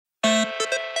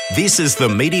This is the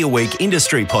Media Week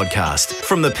Industry Podcast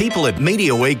from the people at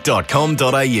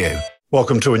MediaWeek.com.au.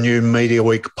 Welcome to a new Media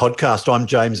Week podcast. I'm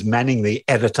James Manning, the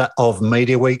editor of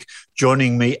Media Week.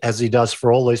 Joining me, as he does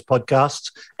for all these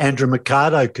podcasts, Andrew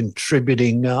Mercado,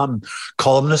 contributing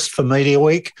columnist for Media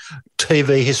Week,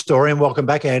 TV historian. Welcome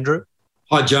back, Andrew.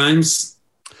 Hi, James.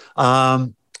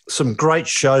 Some great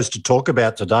shows to talk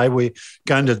about today. We're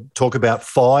going to talk about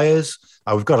fires.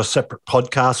 We've got a separate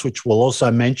podcast, which we'll also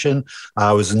mention.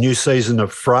 It was a new season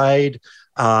of Frayed.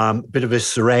 A bit of a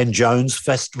Saran Jones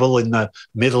festival in the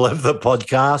middle of the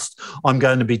podcast. I'm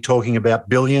going to be talking about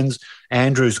Billions.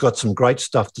 Andrew's got some great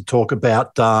stuff to talk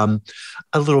about, a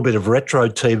little bit of retro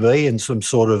TV and some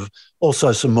sort of,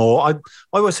 also some more. I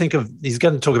always think of, he's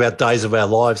going to talk about Days of Our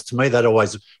Lives. To me, that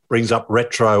always brings up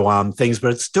retro things,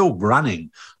 but it's still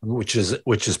running, which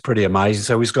is pretty amazing.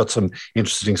 So he's got some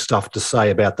interesting stuff to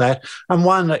say about that.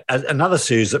 And another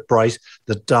series that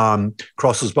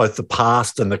crosses both the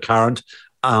past and the current,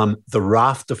 The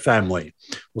Rafter Family.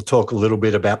 We'll talk a little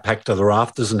bit about Back to the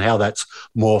Rafters and how that's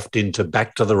morphed into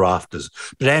Back to the Rafters.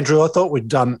 But Andrew, I thought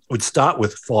we'd start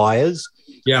with fires.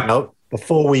 Yeah. You know,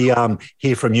 before we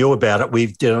hear from you about it,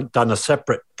 we've done a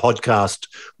separate podcast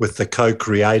with the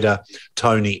co-creator,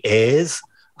 Tony Ayres,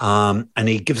 and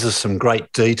he gives us some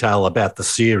great detail about the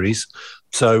series.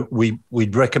 So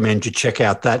we'd recommend you check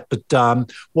out that. But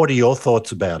what are your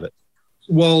thoughts about it?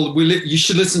 Well, you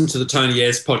should listen to the Tony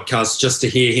Ayres podcast just to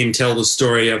hear him tell the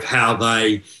story of how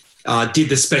they did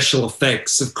the special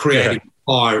effects of creating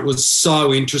fire. It was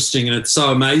so interesting, and it's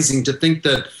so amazing to think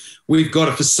that we've got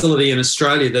a facility in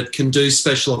Australia that can do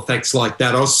special effects like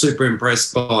that. I was super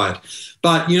impressed by it.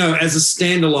 But, you know, as a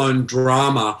standalone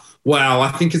drama, wow,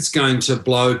 I think it's going to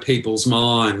blow people's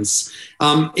minds.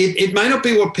 It may not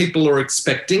be what people are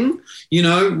expecting. You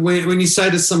know, when you say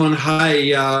to someone,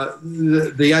 hey,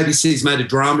 the ABC's made a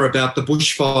drama about the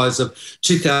bushfires of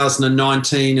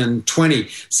 2019 and 20,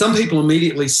 some people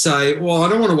immediately say, well, I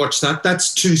don't want to watch that.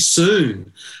 That's too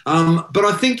soon. But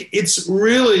I think it's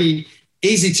really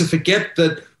easy to forget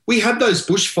that we had those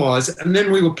bushfires and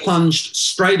then we were plunged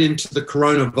straight into the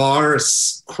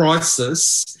coronavirus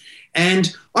crisis.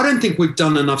 And I don't think we've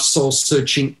done enough soul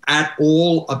searching at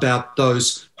all about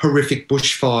those horrific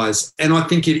bushfires. And I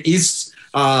think it is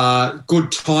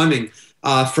good timing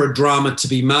for a drama to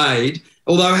be made.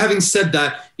 Although having said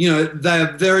that, you know, they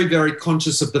are very, very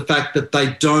conscious of the fact that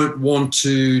they don't want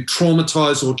to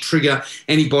traumatise or trigger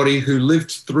anybody who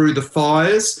lived through the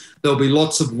fires. There'll be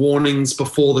lots of warnings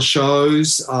before the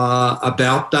shows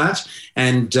about that.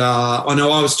 And I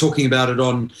know I was talking about it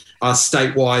on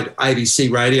statewide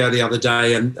ABC radio the other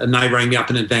day, and they rang me up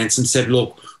in advance and said,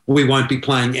 look, we won't be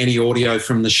playing any audio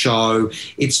from the show.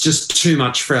 It's just too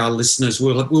much for our listeners.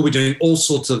 We'll be doing all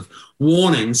sorts of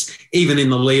warnings, even in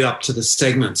the lead up to the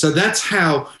segment. So that's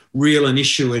how real an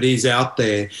issue it is out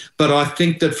there. But I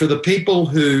think that for the people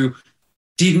who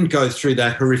didn't go through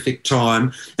that horrific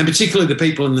time, and particularly the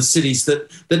people in the cities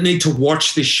that need to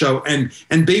watch this show and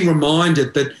be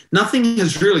reminded that nothing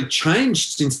has really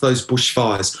changed since those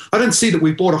bushfires. I don't see that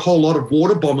we bought a whole lot of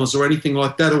water bombers or anything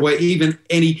like that, or we're even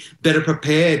any better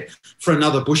prepared for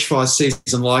another bushfire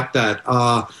season like that.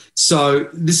 So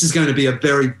this is going to be a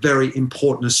very, very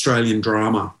important Australian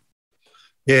drama.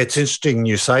 Yeah, it's interesting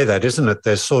you say that, isn't it?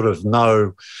 There's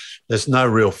no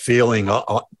real feeling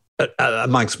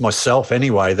amongst myself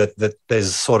anyway, that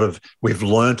there's sort of, we've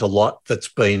learnt a lot that's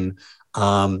been,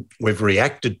 we've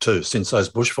reacted to since those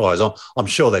bushfires. I'm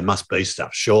sure there must be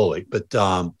stuff, surely. But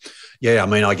yeah, I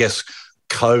mean, I guess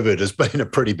COVID has been a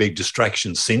pretty big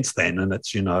distraction since then, and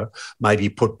it's, you know, maybe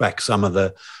put back some of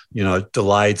the, you know,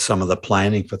 delayed some of the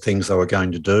planning for things they were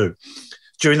going to do.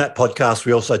 During that podcast,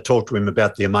 we also talked to him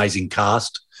about the amazing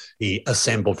cast he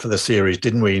assembled for the series,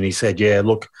 didn't we? And he said, yeah,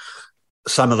 look,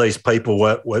 some of these people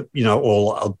were you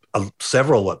know,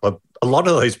 several, a lot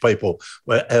of these people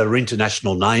are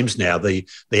international names now. The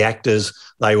actors,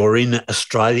 they were in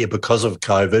Australia because of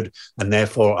COVID and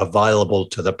therefore available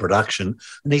to the production.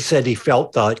 And he said he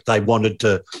felt like they wanted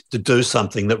to do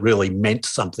something that really meant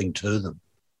something to them.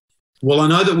 Well, I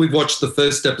know that we've watched the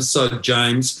first episode,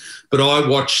 James, but I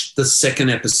watched the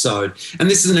second episode. And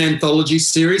this is an anthology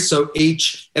series, so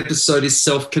each episode is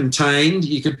self-contained.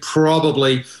 You could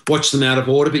probably watch them out of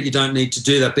order, but you don't need to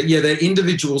do that. But, yeah, they're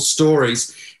individual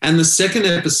stories. And the second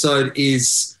episode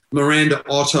is Miranda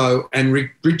Otto and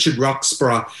Richard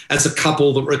Roxburgh as a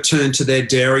couple that return to their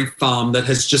dairy farm that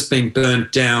has just been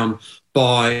burnt down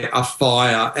by a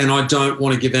fire. And I don't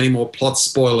want to give any more plot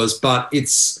spoilers, but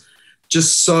it's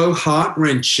just so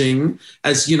heart-wrenching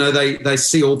as, you know, they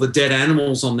see all the dead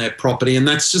animals on their property, and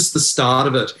that's just the start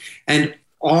of it. And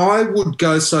I would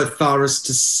go so far as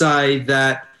to say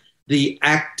that the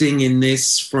acting in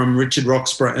this from Richard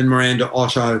Roxburgh and Miranda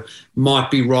Otto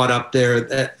might be right up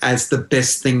there as the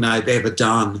best thing they've ever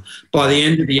done. By the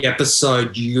end of the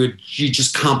episode, you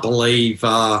just can't believe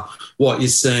what you're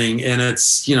seeing, and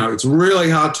it's really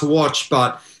hard to watch.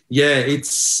 But yeah,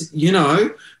 it's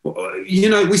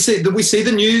we see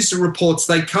the news reports.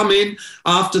 They come in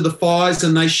after the fires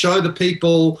and they show the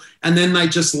people, and then they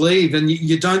just leave, and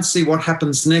you don't see what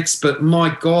happens next. But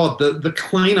my God, the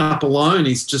cleanup alone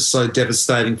is just so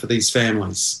devastating for these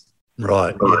families.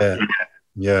 Right.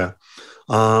 Yeah.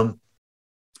 Some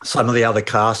of the other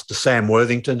cast, Sam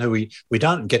Worthington, who we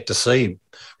don't get to see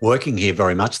working here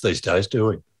very much these days, do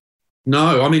we?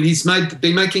 No, I mean he's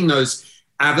been making those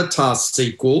Avatar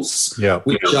sequels,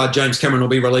 which James Cameron will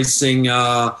be releasing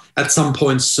at some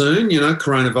point soon,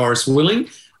 coronavirus willing.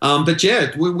 But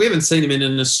yeah, we haven't seen him in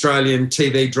an Australian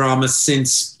TV drama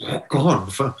since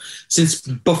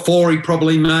before he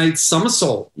probably made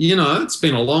Somersault. It's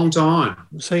been a long time.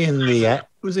 Was he in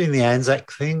the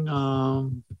Anzac thing?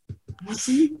 Was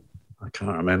he? I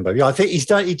can't remember. Yeah, I think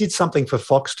he did something for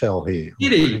Foxtel here.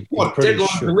 Did he? What, Deadline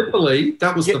Gallipoli?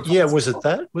 That was was it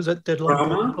that? Was it Deadline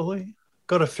Gallipoli?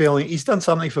 Got a feeling he's done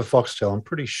something for Foxtel, I'm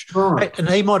pretty sure. Right. And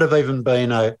he might have even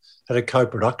had a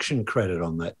co-production credit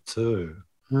on that too.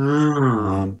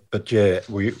 But yeah,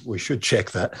 we should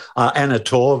check that. Anna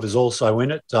Torv is also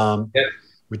in it,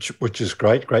 which is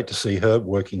great. Great to see her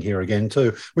working here again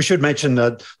too. We should mention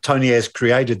that Tony Ayres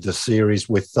created the series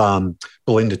with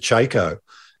Belinda Chaco,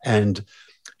 and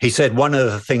he said one of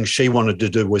the things she wanted to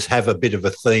do was have a bit of a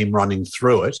theme running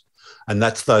through it, and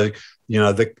that's the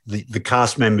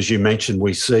cast members you mentioned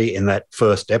we see in that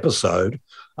first episode,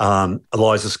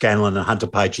 Eliza Scanlon and Hunter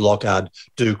Page Lockard,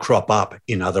 do crop up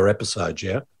in other episodes,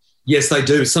 yeah? Yes, they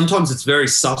do. Sometimes it's very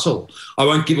subtle. I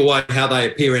won't give away how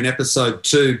they appear in episode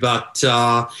 2, but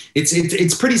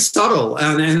it's pretty subtle,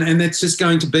 and it's just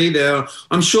going to be there.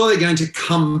 I'm sure they're going to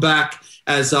come back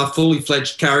as fully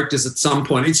fledged characters at some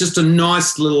point. It's just a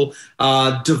nice little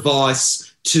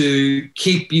device to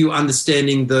keep you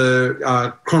understanding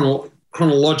the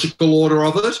chronological order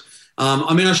of it.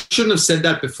 I mean, I shouldn't have said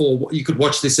that before. You could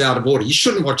watch this out of order. You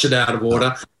shouldn't watch it out of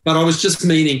order. But I was just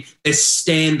meaning they're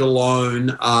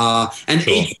standalone, and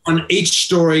sure. Each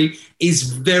story is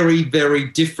very, very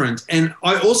different. And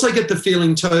I also get the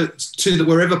feeling too that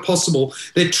wherever possible,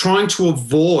 they're trying to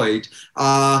avoid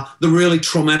the really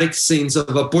traumatic scenes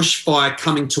of a bushfire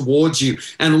coming towards you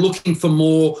and looking for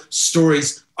more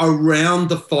stories around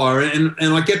the fire. And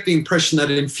I get the impression that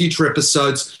in future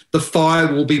episodes, the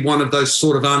fire will be one of those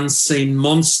sort of unseen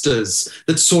monsters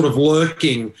that's sort of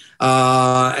lurking.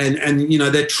 And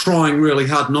they're trying really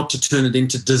hard not to turn it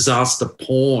into disaster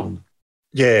porn.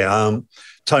 Yeah.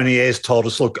 Tony Ayres told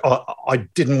us, look, I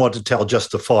didn't want to tell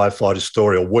just the firefighter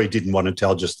story, or we didn't want to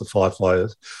tell just the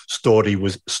firefighter story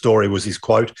was his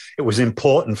quote. It was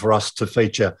important for us to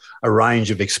feature a range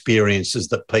of experiences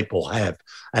that people have,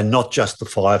 and not just the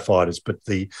firefighters, but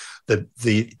the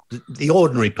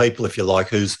ordinary people, if you like,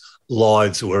 whose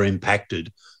lives were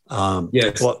impacted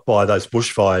by those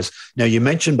bushfires. Now, you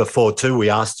mentioned before too,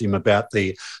 we asked him about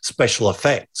the special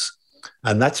effects,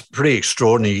 and that's pretty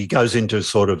extraordinary. He goes into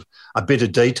sort of a bit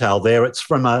of detail there. It's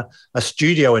from a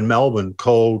studio in Melbourne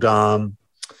called, I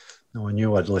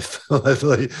knew I'd lose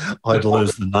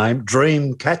the name,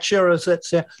 Dreamcatcher, is that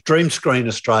sound? Dream Screen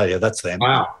Australia, that's them.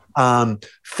 Wow.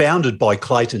 Founded by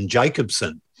Clayton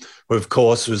Jacobson, who, of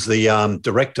course, was the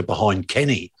director behind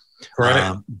Kenny.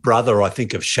 Brother, I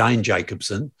think, of Shane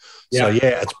Jacobson. Yeah. So,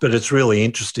 yeah, it's really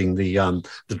interesting, the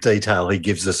detail he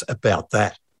gives us about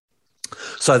that.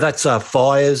 So that's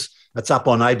Fires. That's up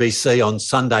on ABC on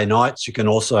Sunday nights. You can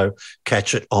also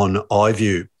catch it on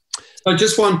iView. So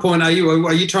just one point, are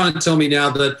you trying to tell me now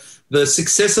that the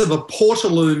success of a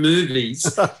Portaloo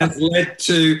movies has led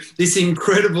to this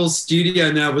incredible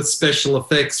studio now with special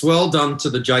effects? Well done to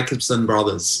the Jacobson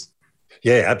brothers.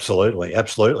 Yeah, absolutely.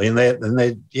 And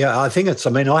they I think it's, I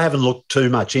mean, I haven't looked too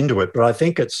much into it, but I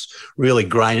think it's really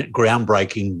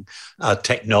groundbreaking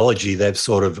technology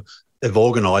they've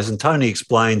organised, and Tony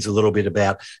explains a little bit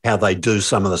about how they do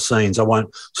some of the scenes. I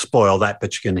won't spoil that,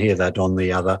 but you can hear that on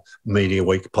the other Media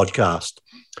Week podcast.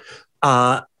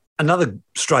 Another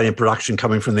Australian production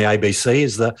coming from the ABC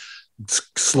is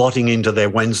slotting into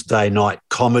their Wednesday night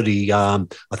comedy, I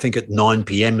think at 9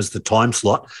 p.m. is the time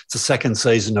slot. It's the second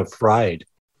season of Frayed.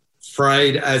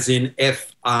 Frayed as in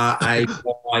Frayed.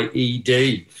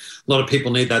 A lot of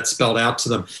people need that spelled out to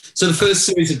them. So the first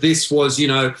series of this was,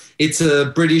 it's a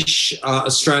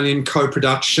British-Australian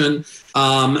co-production.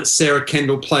 Sarah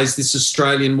Kendall plays this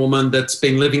Australian woman that's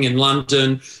been living in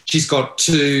London. She's got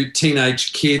 2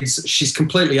 teenage kids. She's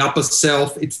completely up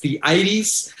herself. It's the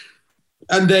 80s.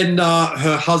 And then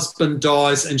her husband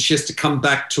dies and she has to come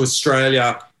back to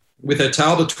Australia with her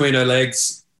tail between her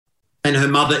legs. And her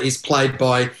mother is played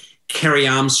by Kerry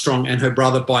Armstrong and her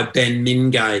brother by Ben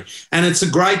Mingay. And it's a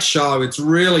great show. It's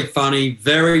really funny,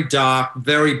 very dark,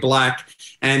 very black.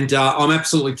 And I'm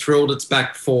absolutely thrilled it's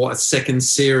back for a second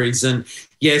series. And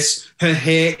yes, her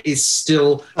hair is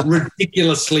still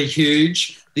ridiculously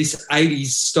huge. This 80s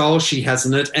style she has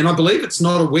in it. And I believe it's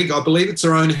not a wig. I believe it's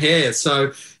her own hair.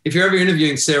 So if you're ever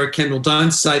interviewing Sarah Kendall,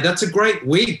 don't say that's a great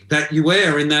wig that you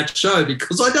wear in that show,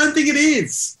 because I don't think it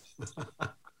is.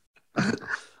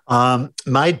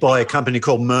 Made by a company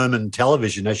called Merman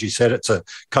Television. As you said, it's a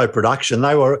co-production.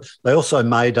 They also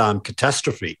made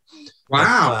Catastrophe.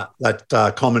 Wow.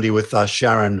 That comedy with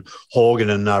Sharon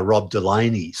Horgan and Rob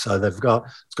Delaney. So it's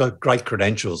got great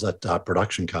credentials, that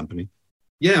production company.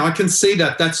 Yeah, I can see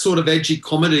that. That sort of edgy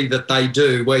comedy that they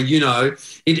do where, you know,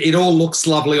 it all looks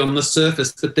lovely on the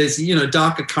surface, but there's, you know,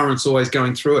 darker currents always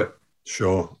going through it.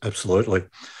 Sure, absolutely.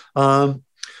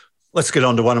 Let's get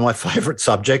on to one of my favourite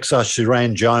subjects,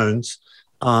 Suranne Jones.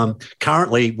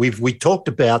 Currently, we talked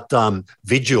about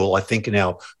Vigil, I think, in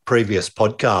our previous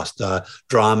podcast,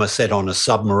 drama set on a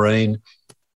submarine.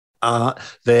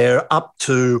 They're up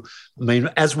to, I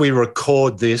mean, as we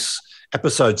record this,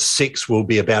 episode 6 will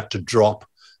be about to drop,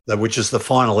 which is the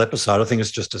final episode. I think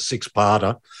it's just a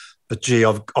 6-parter. But, gee,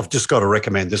 I've just got to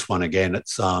recommend this one again.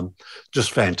 It's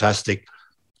just fantastic.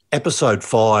 Episode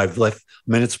 5 left.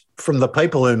 I mean, it's from the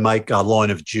people who make Line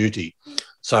of Duty.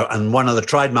 So, and one of the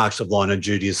trademarks of Line of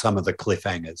Duty is some of the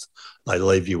cliffhangers they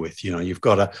leave you with. You know, you've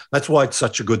got to. That's why it's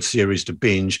such a good series to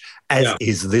binge, as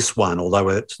is this one, although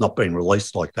it's not been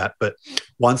released like that. But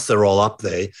once they're all up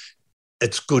there,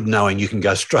 it's good knowing you can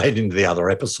go straight into the other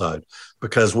episode,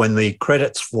 because when the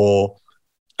credits for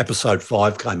episode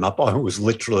 5 came up, I was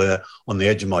literally on the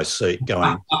edge of my seat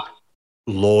going,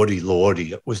 Lordy,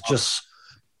 Lordy. It was just,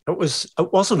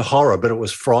 it wasn't horror, but it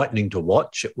was frightening to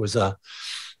watch. It was,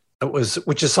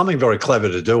 which is something very clever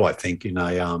to do, I think, in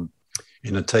a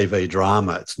TV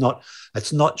drama.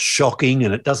 It's not shocking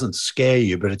and it doesn't scare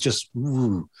you, but it just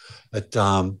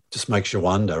makes you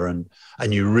wonder, and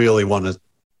you really want to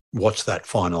watch that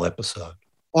final episode.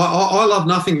 I love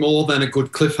nothing more than a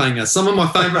good cliffhanger. Some of my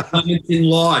favourite moments in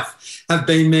life have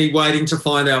been me waiting to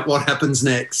find out what happens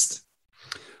next.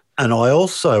 And I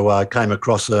also came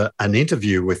across an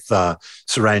interview with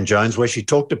Suranne Jones where she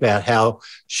talked about how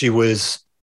she was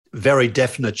very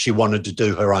definite she wanted to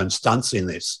do her own stunts in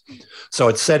this. So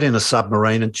it's set in a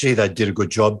submarine, and gee, they did a good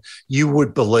job. You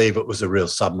would believe it was a real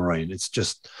submarine. It's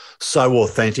just so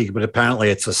authentic, but apparently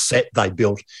it's a set they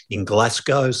built in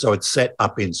Glasgow, so it's set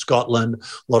up in Scotland,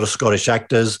 a lot of Scottish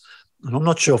actors. And I'm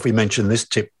not sure if we mentioned this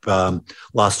tip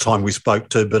last time we spoke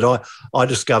to, but I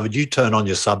discovered you turn on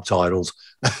your subtitles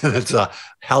and it's a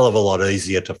hell of a lot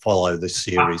easier to follow this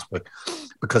series. But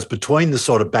because between the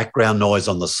sort of background noise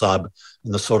on the sub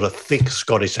and the sort of thick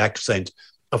Scottish accent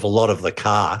of a lot of the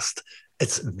cast,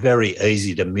 it's very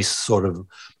easy to miss sort of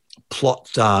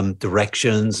plot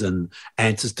directions and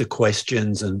answers to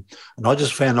questions. And I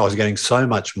just found I was getting so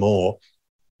much more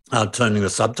turning the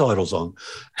subtitles on.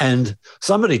 And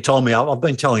somebody told me, I've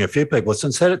been telling a few people,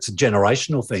 and said it's a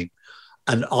generational thing.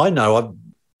 And I know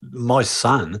my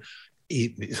son,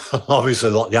 he's obviously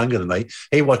a lot younger than me,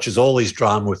 he watches all his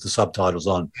drama with the subtitles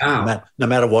on, no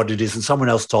matter what it is. And someone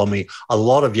else told me a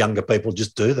lot of younger people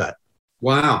just do that.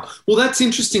 Wow. Well, that's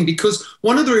interesting, because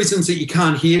one of the reasons that you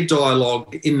can't hear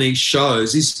dialogue in these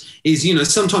shows is, you know,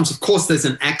 sometimes, of course, there's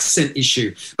an accent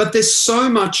issue, but there's so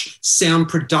much sound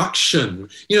production.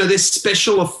 You know, there's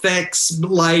special effects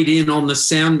laid in on the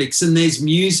sound mix, and there's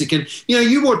music. And, you know,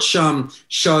 you watch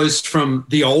shows from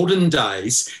the olden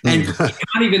days and you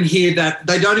can't even hear that.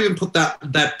 They don't even put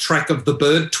that track of the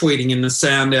bird tweeting in the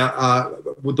sound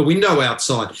with the window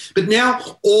outside. But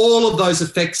now all of those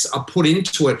effects are put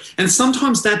into it. And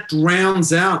sometimes that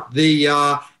drowns out the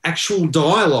actual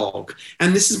dialogue.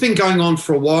 And this has been going on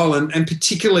for a while, and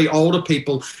particularly older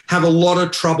people have a lot of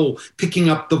trouble picking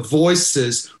up the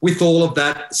voices with all of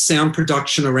that sound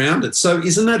production around it. So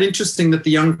isn't that interesting that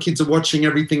the young kids are watching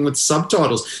everything with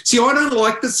subtitles? See, I don't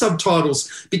like the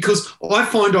subtitles because I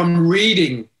find I'm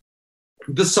reading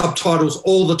the subtitles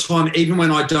all the time, even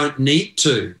when I don't need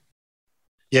to.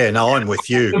 Yeah, no, I'm with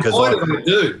you, because I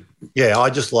do. Yeah, I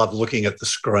just love looking at the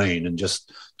screen and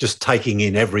just taking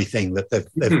in everything that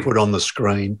they've put on the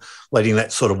screen, letting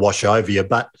that sort of wash over you.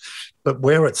 But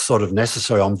where it's sort of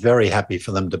necessary, I'm very happy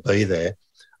for them to be there,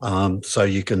 so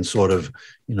you can sort of,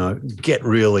 you know, get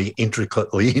really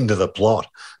intricately into the plot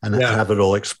and have it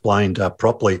all explained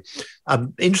properly.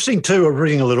 Interesting too,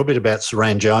 reading a little bit about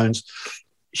Suranne Jones.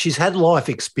 she's had life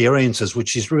experiences which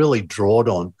she's really drawn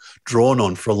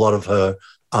on for a lot of her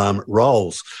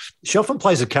roles. She often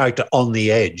plays a character on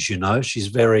the edge, you know. She's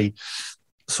very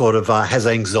sort of has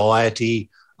anxiety,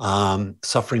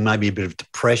 suffering maybe a bit of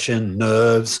depression,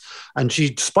 nerves. And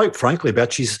she spoke frankly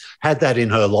about she's had that in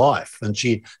her life. And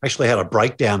she actually had a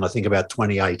breakdown, I think, about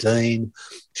 2018.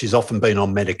 She's often been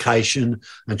on medication,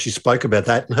 and she spoke about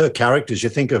that. And her characters, you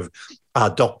think of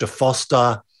Dr.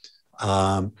 Foster,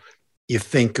 you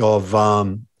think of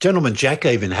Gentleman Jack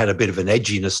even had a bit of an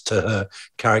edginess to her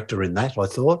character in that, I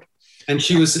thought. And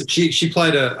she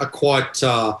played a quite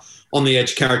on the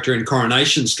edge character in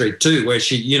Coronation Street too, where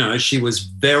she was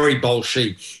very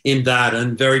bolshy in that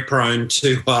and very prone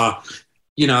to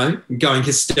going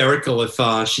hysterical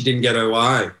if she didn't get her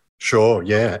way. Sure,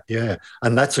 yeah.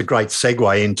 And that's a great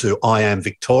segue into I Am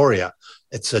Victoria.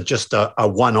 It's just a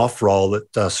one-off role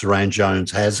that Suranne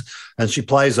Jones has, and she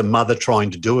plays a mother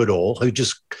trying to do it all who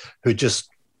just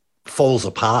falls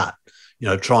apart, you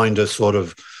know, trying to sort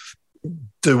of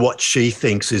do what she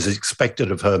thinks is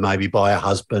expected of her, maybe by her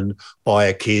husband, by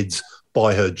her kids,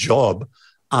 by her job.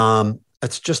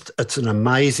 It's just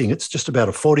about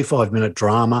a 45-minute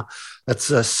drama. It's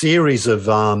a series of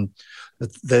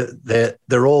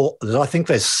they're all, I think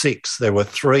there's 6. There were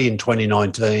 3 in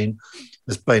 2019.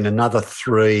 There's been another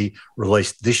 3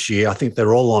 released this year. I think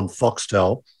they're all on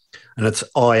Foxtel, and it's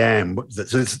I Am.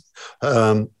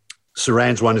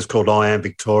 Suranne's one is called I Am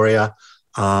Victoria.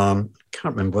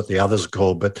 Can't remember what the others are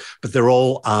called, but they're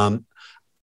all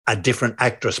a different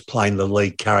actress playing the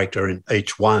lead character in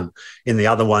each one. In the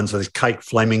other ones, there's Kate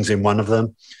Fleming's in one of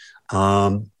them.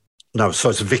 So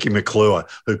it's Vicky McClure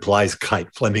who plays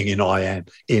Kate Fleming in I Am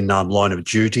in Line of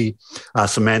Duty.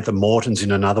 Samantha Morton's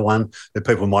in another one that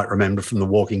people might remember from The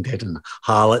Walking Dead and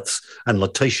Harlots. And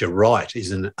Letitia Wright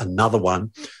is in another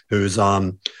one who was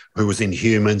in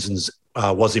Humans and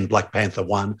was in Black Panther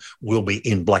 1, will be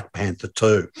in Black Panther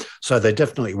 2. So they're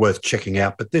definitely worth checking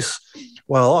out. But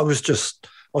I was just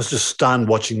stunned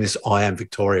watching this I Am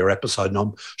Victoria episode, and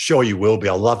I'm sure you will be.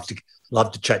 I'll love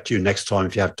to chat to you next time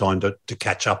if you have time to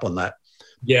catch up on that.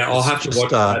 Yeah, I'll have to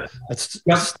watch that. It's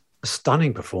a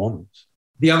stunning performance.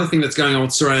 The other thing that's going on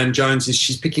with Suranne Jones is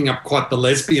she's picking up quite the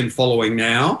lesbian following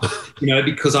now,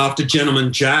 because after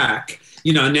Gentleman Jack,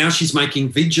 now she's making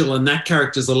Vigil, and that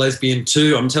character's a lesbian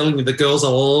too. I'm telling you, the girls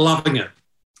are loving it.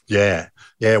 Yeah.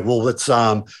 Well, it's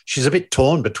she's a bit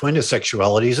torn between her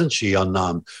sexuality, isn't she?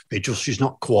 On Vigil, she's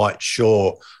not quite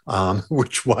sure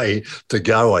which way to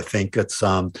go. I think that's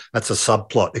a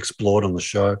subplot explored on the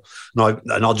show.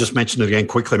 And I'll just mention it again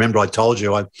quickly. Remember, I told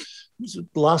you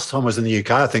last time I was in the UK.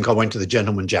 I think I went to the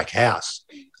Gentleman Jack house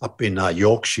up in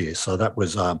Yorkshire. So that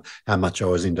was how much I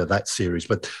was into that series.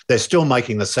 But they're still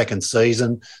making the second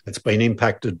season. It's been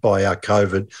impacted by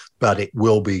COVID, but it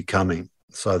will be coming.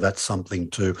 So that's something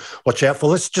to watch out for.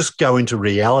 Let's just go into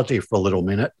reality for a little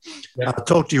minute. Yep. I'll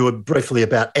talk to you briefly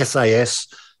about SAS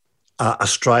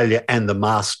Australia and The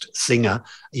Masked Singer. Are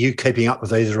you keeping up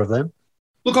with either of them?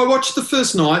 Look, I watched the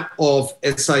first night of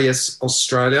SAS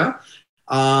Australia.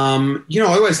 I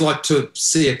always like to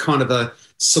see a kind of a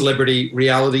celebrity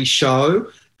reality show,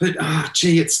 but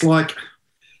it's like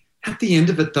at the end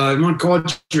of it though, my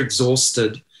God, you're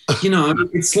exhausted.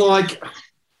 It's like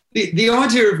the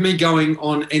idea of me going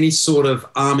on any sort of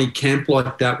army camp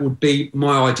like that would be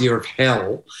my idea of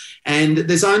hell. And I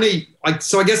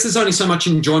guess there's only so much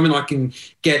enjoyment I can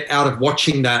get out of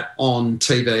watching that on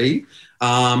TV.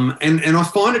 And I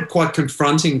find it quite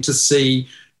confronting to see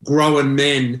grown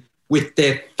men with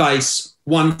their face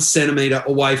 1 centimetre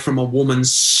away from a woman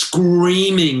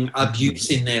screaming abuse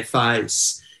in their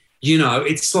face.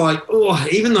 It's like,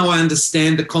 even though I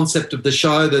understand the concept of the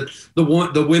show, that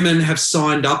the women have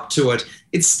signed up to it,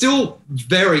 it's still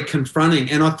very confronting.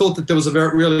 And I thought that there was a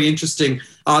really interesting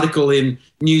article in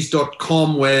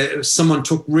news.com where someone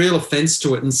took real offence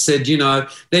to it and said,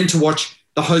 then to watch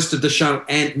the host of the show,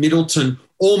 Ant Middleton,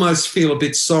 almost feel a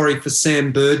bit sorry for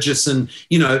Sam Burgess and,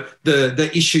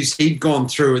 the issues he'd gone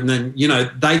through. And then,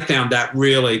 they found that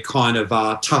really kind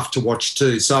of tough to watch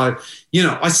too. So,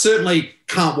 I certainly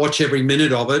can't watch every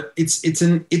minute of it. It's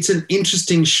an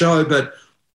interesting show, but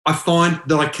I find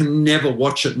that I can never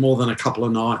watch it more than a couple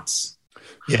of nights.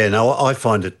 Yeah, no, I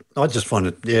just find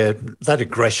it, that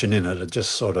aggression in it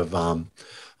just sort of,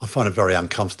 I find it very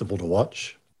uncomfortable to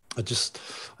watch.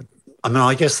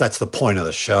 I guess that's the point of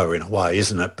the show in a way,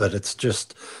 isn't it? But it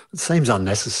seems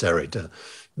unnecessary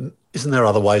isn't there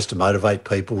other ways to motivate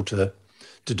people to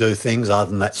do things other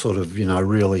than that sort of,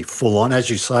 really full on, as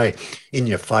you say, in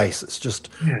your face? It's just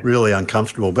really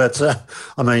uncomfortable. But,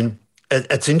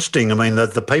 It's interesting. I mean,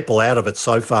 the people out of it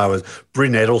so far was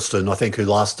Bryn Edelstein, I think, who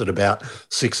lasted about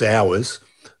 6 hours.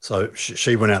 So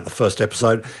she went out the first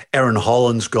episode. Erin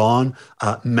Holland's gone.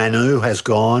 Manu has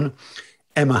gone.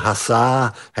 Emma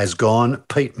Hassar has gone.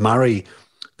 Pete Murray,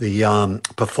 the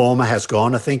performer, has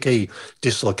gone. I think he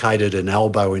dislocated an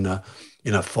elbow in a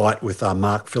fight with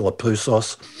Mark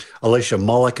Philippoussis. Alicia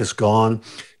Mollak has gone.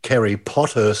 Kerry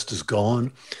Potthurst has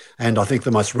gone. And I think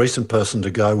the most recent person to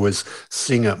go was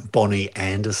singer Bonnie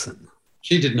Anderson.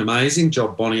 She did an amazing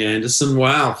job, Bonnie Anderson.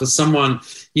 Wow, for someone,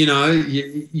 you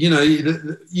could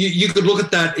look at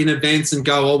that in advance and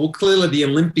go, oh, well, clearly the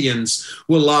Olympians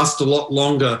will last a lot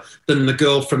longer than the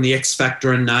girl from the X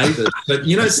Factor and Neighbours. But,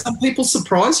 some people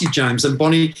surprise you, James, and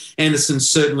Bonnie Anderson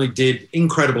certainly did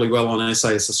incredibly well on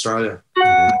SAS Australia.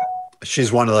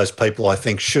 She's one of those people I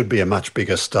think should be a much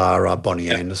bigger star, Bonnie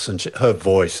Anderson. Her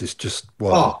voice is just,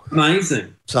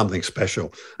 amazing. Something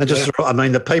special. And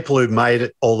the people who made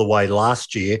it all the way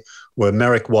last year were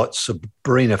Merrick Watts,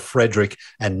 Sabrina Frederick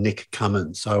and Nick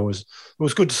Cummins. So it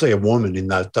was good to see a woman in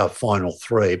that final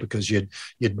three, because you'd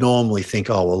normally think,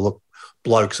 oh, well, look,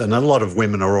 blokes, and a lot of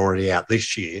women are already out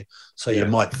this year. So you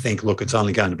might think, look, it's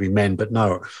only going to be men. But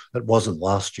no, it wasn't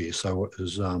last year. So it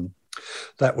was...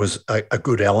 that was a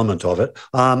good element of it.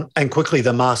 And quickly,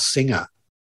 The Masked Singer.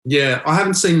 Yeah, I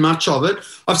haven't seen much of it.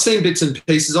 I've seen bits and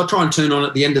pieces. I try and turn on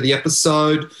at the end of the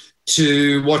episode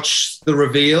to watch the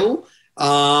reveal.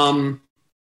 Do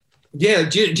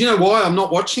you know why I'm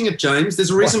not watching it, James? There's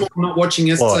a reason why I'm not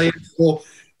watching SAS.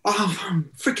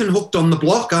 I'm freaking hooked on the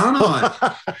block, aren't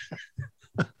I?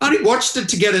 I only watched it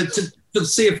to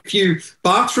see a few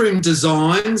bathroom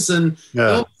designs, and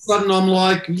all of a sudden I'm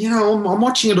like, I'm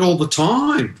watching it all the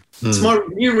time. It's my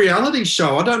new reality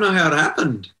show. I don't know how it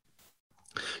happened.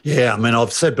 Yeah, I mean,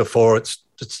 I've said before, it's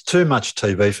too much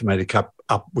TV for me to keep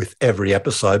up with every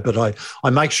episode, but I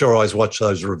make sure I always watch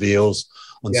those reveals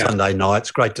on Sunday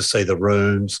nights. Great to see the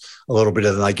rooms a little bit,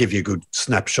 and they give you a good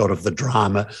snapshot of the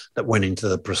drama that went into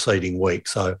the preceding week.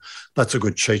 So that's a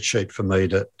good cheat sheet for me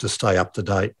to stay up to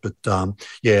date. But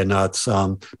it's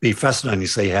be fascinating to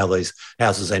see how these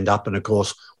houses end up, and of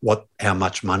course how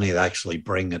much money they actually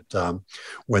bring at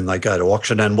when they go to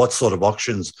auction, and what sort of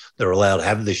auctions they're allowed to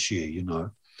have this year.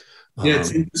 Yeah,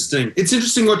 it's interesting. It's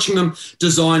interesting watching them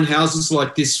design houses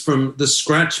like this from the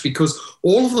scratch, because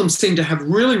all of them seem to have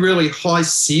really, really high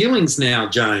ceilings now,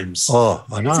 James. Oh,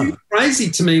 I know. It's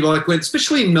crazy to me,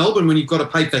 especially in Melbourne when you've got to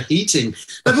pay for heating.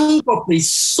 They've all got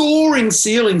these soaring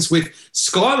ceilings with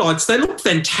skylights. They look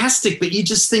fantastic, but you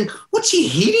just think, what's your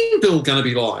heating bill going to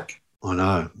be like? I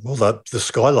know. Well, the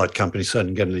Skylight company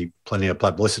certainly getting plenty of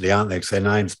publicity, aren't they? Because their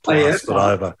name's plastered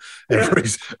over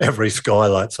every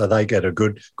Skylight, so they get a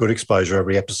good exposure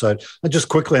every episode. And just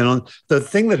quickly on, the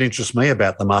thing that interests me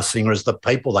about The Masked Singer is the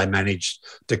people they managed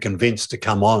to convince to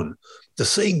come on,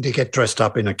 to get dressed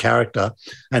up in a character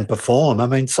and perform. I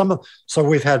mean, so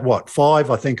we've had 5,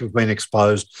 I think, have been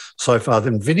exposed so far.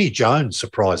 Then Vinnie Jones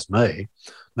surprised me.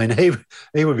 I mean,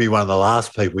 he would be one of the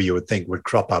last people you would think would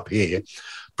crop up here.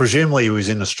 Presumably he was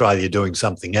in Australia doing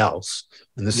something else,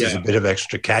 and this is a bit of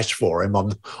extra cash for him.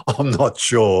 I'm not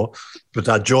sure.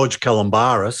 But George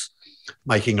Calombaris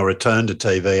making a return to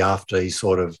TV after he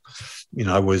sort of,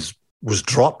 was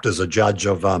dropped as a judge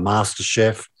of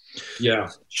MasterChef. Yeah.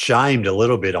 Shamed a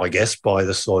little bit, I guess, by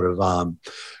the sort of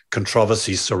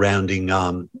controversies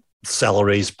surrounding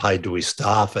salaries paid to his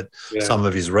staff at some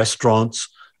of his restaurants.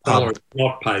 Salaries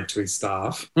not paid to his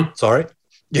staff. Sorry?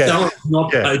 Yeah. Salaries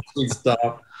not paid to his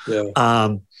staff. Yeah.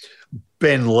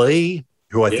 Ben Lee,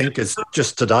 who I think is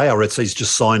just today, I read he's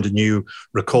just signed a new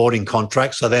recording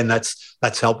contract. So then that's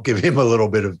helped give him a little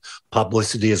bit of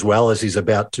publicity as well, as he's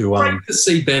about to... Great to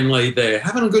see Ben Lee there.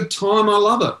 Having a good time. I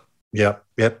love it. Yep.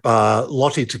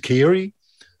 Lottie Takiri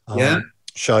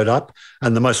showed up.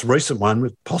 And the most recent one,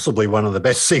 possibly one of the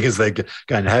best singers they're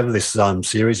going to have this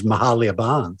series, Mahalia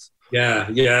Barnes.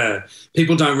 Yeah.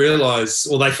 People don't realise,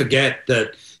 or they forget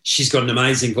that she's got an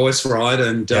amazing voice, right?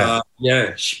 And,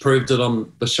 she proved it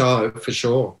on the show for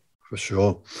sure. For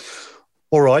sure.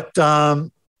 All right. While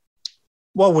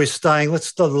we're staying,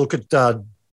 let's look at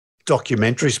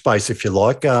documentary space, if you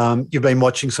like. You've been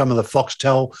watching some of the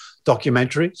Foxtel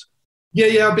documentaries?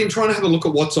 Yeah. I've been trying to have a look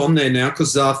at what's on there now,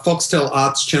 because Foxtel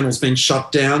Arts Channel's been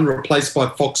shut down, replaced by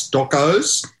Fox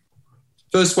Docos.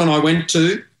 First one I went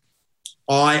to,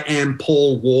 I Am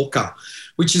Paul Walker,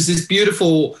 which is this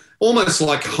beautiful, almost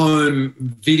like home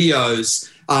videos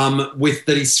with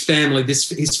that his family.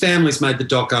 His family's made the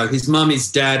doco. His mum,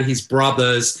 his dad, his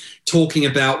brothers, talking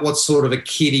about what sort of a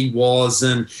kid he was,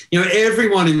 and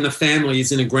everyone in the family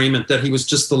is in agreement that he was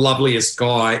just the loveliest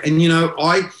guy. And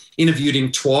interviewed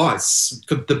him twice.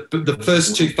 For the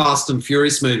first two Fast and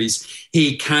Furious movies,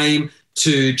 he came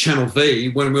to Channel V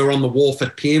when we were on the wharf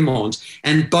at Piermont,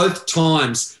 and both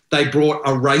times they brought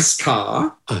a race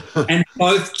car, and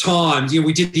both times,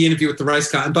 we did the interview with the race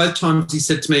car, and both times he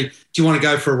said to me, "Do you want to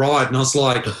go for a ride?" And I was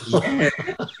like, "Yeah."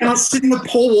 And I was sitting with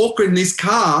Paul Walker in this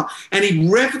car, and he'd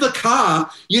rev the car,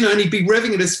 and he'd be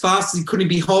revving it as fast as he could. He'd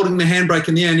be holding the handbrake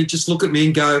in the air, and he'd just look at me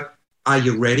and go, "Are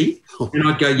you ready?" And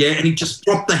I'd go, "Yeah." And he'd just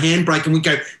drop the handbrake, and we'd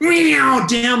go meow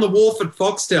down the wharf at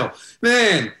Foxtel.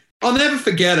 Man, I'll never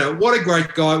forget it. What a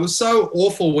great guy. It was so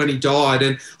awful when he died.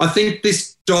 And I think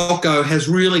this doco has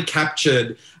really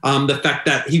captured the fact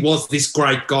that he was this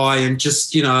great guy and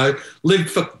just, lived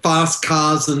for fast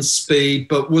cars and speed,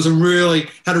 but had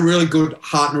a really good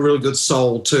heart and a really good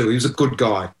soul too. He was a good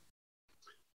guy.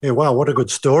 Yeah, wow, what a good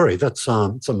story. That's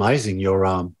it's amazing.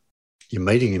 You're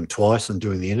meeting him twice and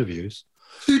doing the interviews.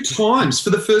 2 times for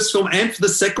the first film and for the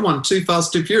second one, Too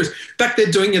Fast, Too Furious. Back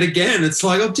there doing it again. It's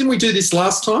like, oh, didn't we do this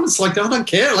last time? It's like, I don't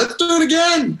care. Let's do it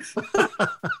again.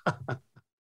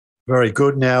 Very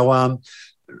good. Now,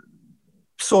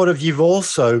 you've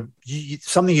also,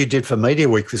 something you did for Media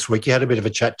Week this week, you had a bit of a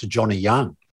chat to Johnny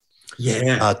Young.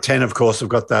 Yeah. 10, of course, have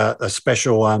got the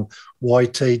special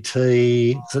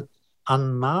YTT, is it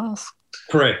Unmasked?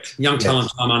 Correct. Young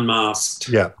Talent Time Unmasked.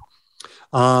 Yeah.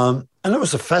 And it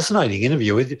was a fascinating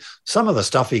interview with some of the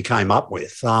stuff he came up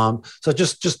with. So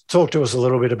just talk to us a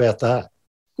little bit about that.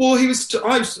 Well,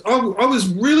 I was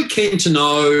really keen to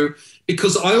know,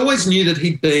 because I always knew that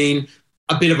he'd been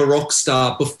a bit of a rock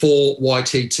star before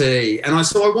YTT. And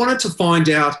so I wanted to find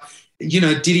out,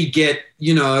 did he get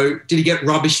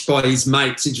rubbished by his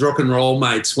mates, his rock and roll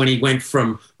mates, when he went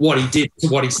from what he did to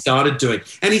what he started doing?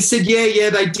 And he said,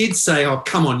 yeah, they did say, "Oh,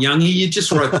 come on, Youngie, you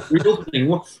just wrote the real thing.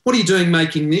 What are you doing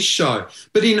making this show?"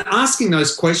 But in asking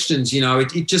those questions,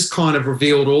 it just kind of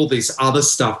revealed all this other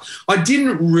stuff. I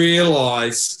didn't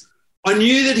realise, I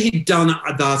knew that he'd done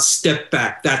the Step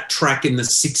Back, that track in the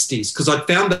 60s, because I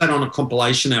found that on a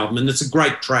compilation album, and it's a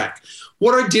great track.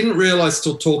 What I didn't realise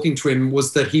till talking to him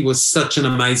was that he was such an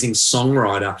amazing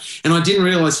songwriter. And I didn't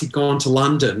realise he'd gone to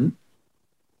London,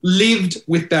 lived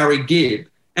with Barry Gibb,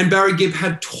 and Barry Gibb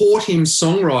had taught him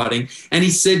songwriting. And he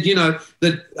said,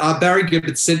 that Barry Gibb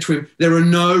had said to him, there are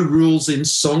no rules in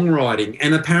songwriting.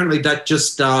 And apparently that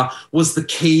just was the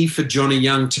key for Johnny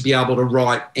Young to be able to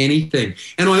write anything.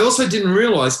 And I also didn't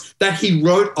realise that he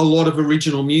wrote a lot of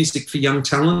original music for Young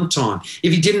Talent Time.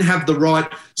 If he didn't have the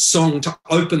right song to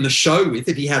open the show with,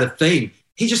 if he had a theme,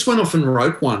 he just went off and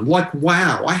wrote one. Like,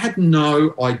 wow, I had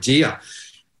no idea.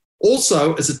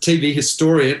 Also, as a TV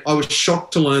historian, I was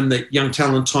shocked to learn that Young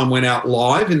Talent Time went out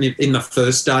live in the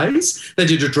first days. They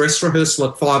did a dress rehearsal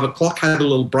at 5 o'clock, had a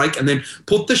little break, and then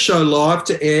put the show live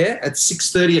to air at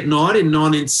 6:30 at night in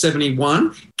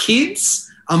 1971.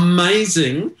 Kids,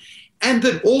 amazing. And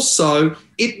that also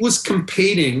it was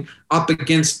competing up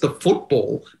against the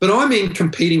football, but I mean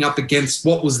competing up against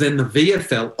what was then the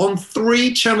VFL on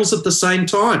 3 channels at the same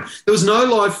time. There was no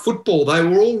live football. They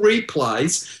were all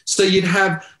replays. So you'd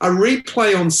have a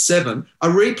replay on 7, a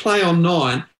replay on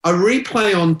 9, a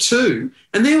replay on 2,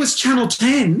 and there was Channel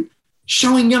 10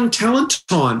 showing Young Talent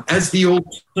Time as the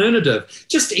alternative.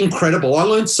 Just incredible. I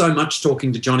learned so much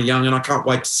talking to Johnny Young, and I can't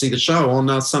wait to see the show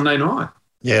on Sunday night.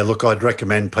 Yeah, look, I'd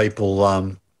recommend people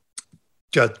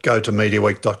go to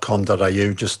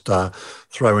mediaweek.com.au, just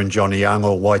throw in Johnny Young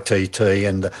or YTT,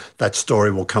 and that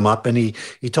story will come up. And he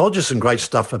told you some great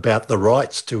stuff about the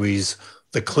rights to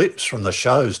the clips from the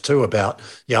shows too.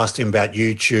 You asked him about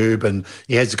YouTube, and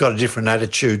he has got a different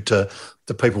attitude to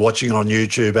the people watching on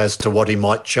YouTube as to what he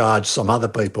might charge some other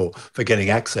people for getting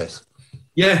access.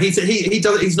 Yeah, he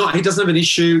doesn't have an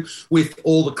issue with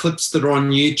all the clips that are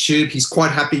on YouTube. He's quite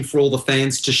happy for all the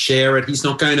fans to share it. He's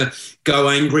not going to go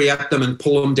angry at them and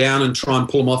pull them down and try and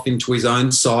pull them off into his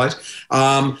own site.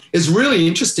 It's really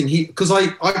interesting because I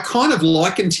kind of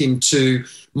likened him to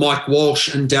Mike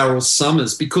Walsh and Daryl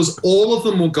Summers, because all of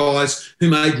them were guys who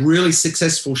made really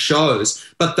successful shows,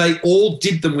 but they all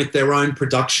did them with their own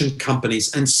production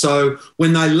companies. And so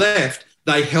when they left,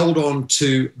 they held on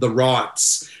to the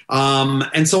rights.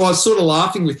 And so I was sort of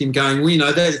laughing with him going,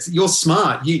 well, you're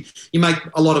smart. You make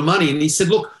a lot of money. And he said,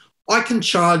 look, I can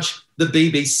charge the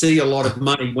BBC a lot of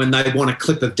money when they want a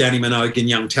clip of Danny Minogue in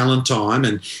Young Talent Time.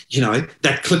 And,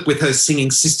 that clip with her singing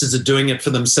Sisters Are Doing It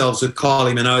for Themselves with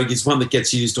Kylie Minogue is one that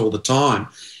gets used all the time.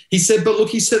 He said,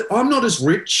 I'm not as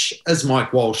rich as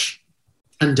Mike Walsh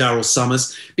and Daryl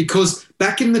Summers, because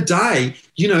back in the day,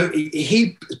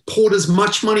 he poured as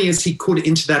much money as he could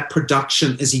into that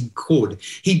production as he could.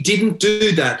 He didn't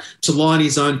do that to line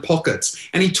his own pockets.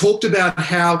 And he talked about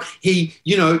how he,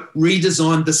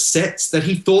 redesigned the sets, that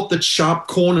he thought that sharp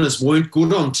corners weren't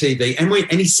good on TV.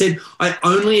 And he said, I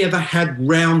only ever had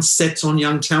round sets on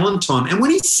Young Talent Time. And when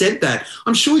he said that,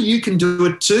 I'm sure you can do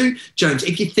it too, James.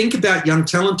 If you think about Young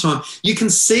Talent Time, you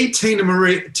can see Tina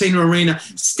Arena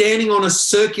standing on a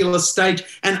circular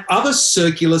stage and other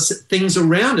circular things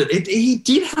around it. He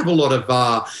did have a lot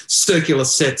of circular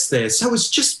sets there. So it's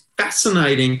just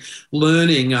fascinating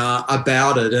learning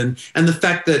about it. And the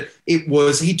fact that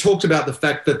he talked about the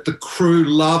fact that the crew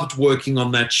loved working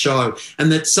on that show,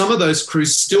 and that some of those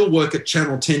crews still work at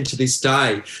Channel 10 to this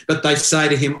day. But they say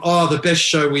to him, the best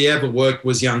show we ever worked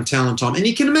was Young Talent Time. And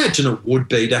you can imagine it would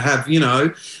be, to have,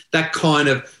 that kind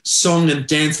of song and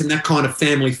dance and that kind of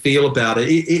family feel about it.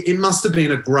 It must have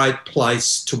been a great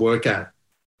place to work at.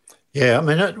 Yeah, I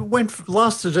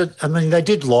mean, they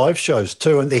did live shows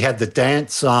too, and they had the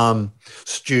dance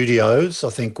studios, I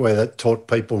think, where they taught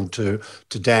people to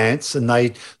dance, and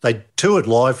they toured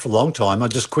live for a long time. I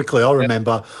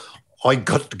remember I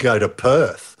got to go to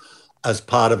Perth as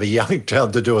part of a Young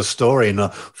Talent to do a story in a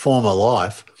former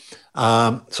life.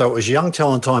 So it was Young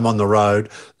Talent Time on the road.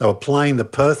 They were playing the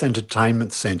Perth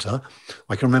Entertainment Centre.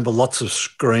 I can remember lots of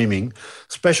screaming.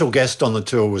 Special guest on the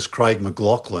tour was Craig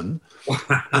McLachlan.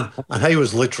 And he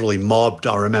was literally mobbed,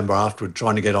 I remember, afterward,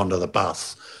 trying to get onto the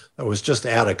bus. It was just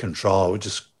out of control,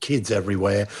 just kids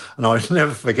everywhere. And I'll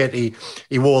never forget, he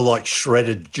wore like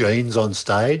shredded jeans on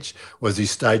stage, was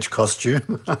his stage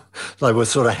costume. They were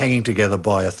sort of hanging together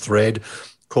by a thread.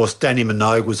 Of course, Danny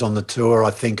Minogue was on the tour.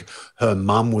 I think her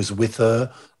mum was with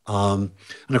her. And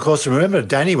of course, remember,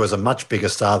 Danny was a much bigger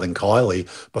star than Kylie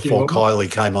before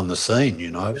Kylie came on the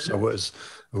scene, So it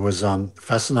was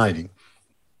fascinating.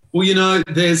 Well,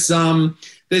 there's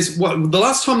the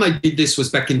last time they did this was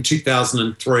back in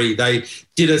 2003. They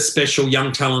did a special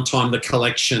Young Talent Time, the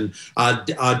collection.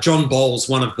 John Bowles,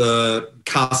 one of the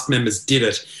cast members, did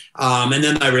it. And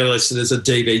then they released it as a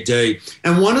DVD.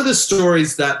 And one of the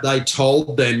stories that they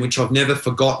told then, which I've never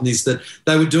forgotten, is that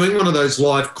they were doing one of those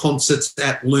live concerts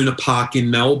at Luna Park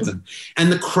in Melbourne. And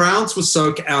the crowds were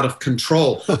so out of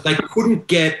control, they couldn't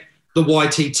get the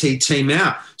YTT team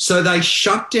out. So they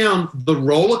shut down the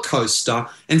roller coaster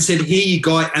and said, here you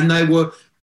go. And they were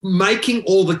making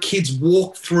all the kids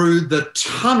walk through the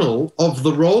tunnel of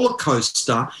the roller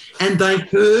coaster, and they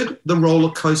heard the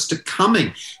roller coaster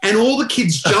coming. And all the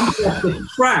kids jumped off the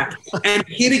track and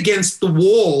hit against the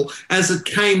wall as it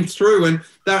came through. And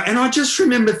I just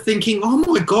remember thinking, oh,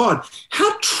 my God,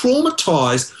 how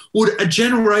traumatised would a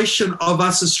generation of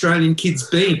us Australian kids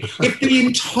be if the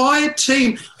entire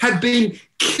team had been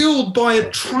killed by a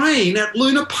train at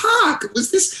Luna Park? It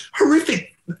was this horrific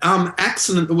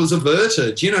accident that was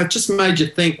averted. It just made you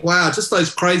think, wow, just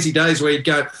those crazy days where you'd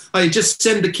go, you just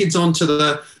send the kids onto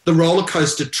the roller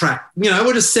coaster track.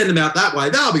 We'll just send them out that way.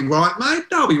 They'll be right, mate.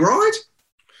 They'll be right.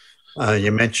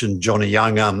 You mentioned Johnny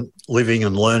Young living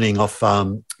and learning off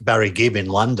Barry Gibb in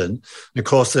London. And of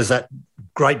course, there's that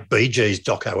great Bee Gees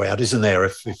doco out, isn't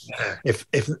there?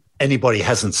 If anybody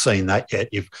hasn't seen that yet,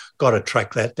 you've got to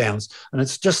track that down. And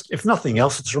it's just, if nothing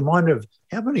else, it's a reminder of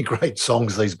how many great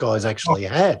songs these guys actually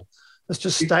had. It's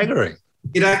just staggering.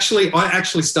 I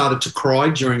actually started to cry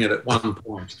during it at one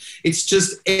point. It's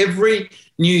just every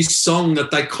new song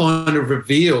that they kind of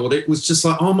revealed, it was just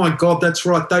like, oh my God, that's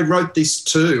right, they wrote this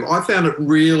too. I found it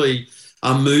really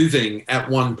moving at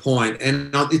one point, and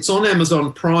it's on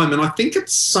Amazon Prime, and I think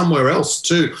it's somewhere else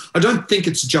too. I don't think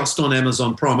it's just on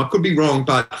Amazon Prime. I could be wrong,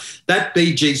 but that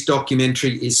Bee Gees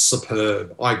documentary is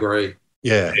superb. I agree.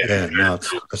 Yeah, no,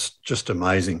 it's just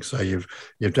amazing. So you've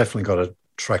definitely got to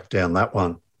track down that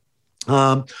one.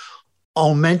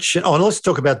 I'll mention. Let's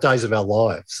talk about Days of Our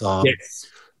Lives. Yes.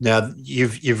 Now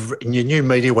you've in your new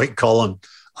Media Week column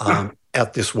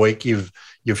out this week, you've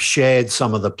shared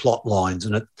some of the plot lines,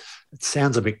 and it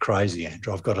sounds a bit crazy,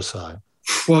 Andrew, I've got to say.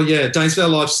 Well, yeah, Days of Our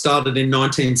Lives started in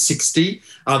 1960.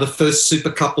 The first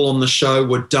super couple on the show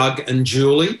were Doug and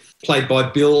Julie, played by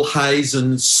Bill Hayes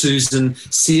and Susan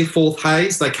Searforth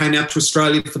Hayes. They came out to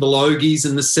Australia for the Logies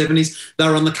in the 70s. They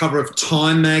were on the cover of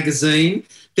Time magazine.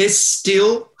 They're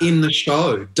still in the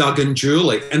show, Doug and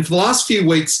Julie. And for the last few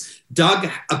weeks, Doug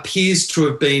appears to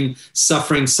have been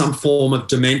suffering some form of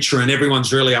dementia, and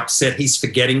everyone's really upset. He's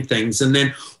forgetting things. And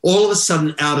then all of a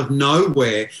sudden, out of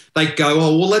nowhere, they go,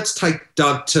 let's take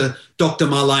Doug to Dr.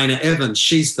 Marlena Evans.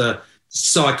 She's the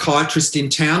psychiatrist in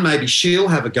town. Maybe she'll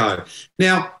have a go.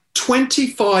 Now,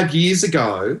 25 years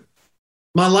ago,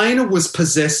 Marlena was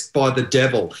possessed by the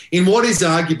devil in what is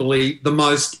arguably the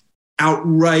most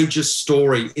outrageous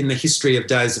story in the history of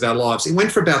Days of Our Lives. It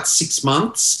went for about 6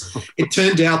 months. It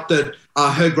turned out that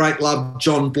her great love,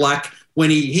 John Black, when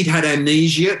he'd had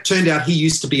amnesia, it turned out he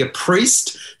used to be a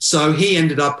priest, so he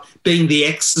ended up being the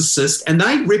exorcist, and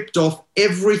they ripped off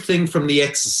everything from the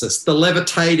exorcist, the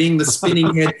levitating, the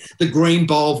spinning head, the green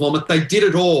bowl vomit. They did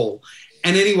it all.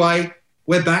 And anyway,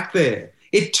 we're back there.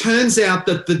 It turns out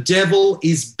that the devil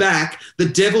is back. The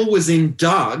devil was in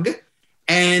Doug,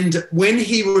 and when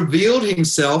he revealed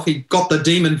himself, he got the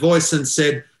demon voice and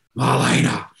said,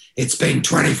 Marlena, it's been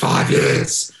 25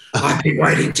 years. I've been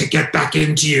waiting to get back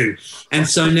into you. And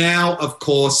so now, of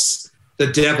course, the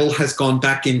devil has gone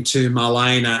back into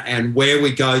Marlena, and where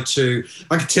we go to,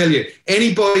 I can tell you,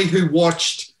 anybody who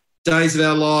watched Days of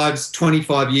Our Lives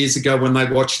 25 years ago when they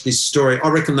watched this story, I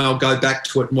reckon they'll go back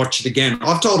to it and watch it again.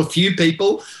 I've told a few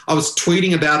people, I was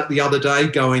tweeting about it the other day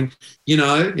going, you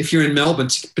know, if you're in Melbourne,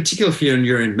 particularly if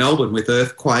you're in Melbourne with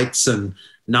earthquakes and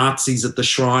Nazis at the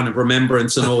Shrine of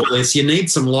Remembrance and all this, you need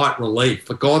some light relief.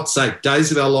 For God's sake,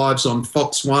 Days of Our Lives on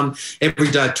Fox 1 every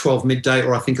day at 12 midday,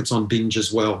 or I think it's on Binge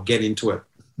as well. Get into it.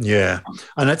 Yeah.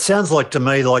 And it sounds like to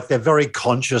me like they're very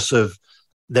conscious of,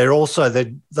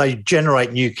 they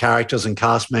generate new characters and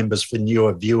cast members for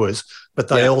newer viewers, but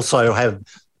they also have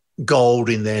gold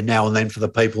in there now and then for the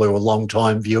people who are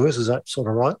long-time viewers. Is that sort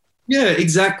of right? Yeah,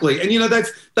 exactly. And, you know,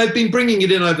 they've been bringing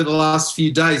it in over the last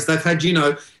few days. They've had, you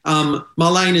know,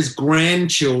 Marlena's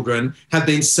grandchildren have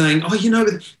been saying, oh, you know,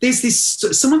 there's this,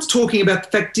 someone's talking about the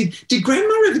fact, did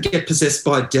Grandma ever get possessed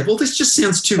by a devil? This just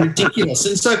sounds too ridiculous.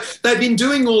 And so they've been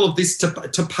doing all of this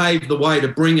to pave the way, to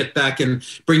bring it back and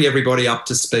bring everybody up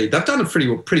to speed. They've done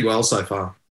it pretty well so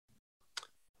far.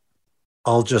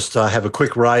 I'll just have a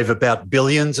quick rave about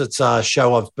Billions. It's a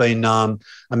show I've been a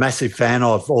massive fan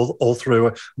of all through.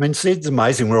 I mean, see, it's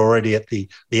amazing. We're already at the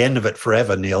end of it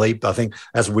forever, nearly. I think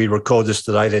as we record this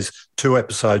today, there's 2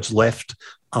 episodes left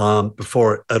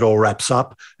before it all wraps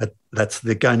up. That's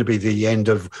going to be the end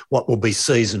of what will be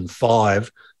season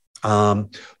 5. Paul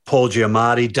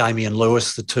Giamatti, Damian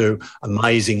Lewis, the 2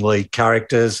 amazing lead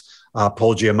characters.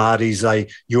 Paul Giamatti's a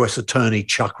US attorney,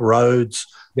 Chuck Rhodes.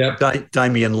 Yep.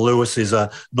 Damian Lewis is a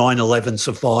 9/11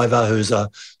 survivor who's a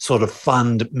sort of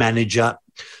fund manager,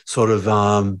 sort of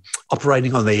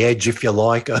operating on the edge, if you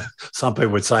like. Some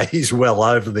people would say he's well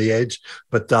over the edge,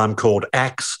 but called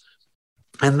Axe.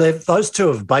 And those 2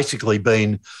 have basically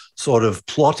been sort of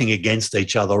plotting against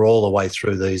each other all the way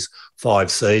through these 5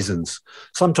 seasons,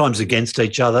 sometimes against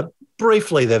each other.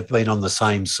 Briefly, they've been on the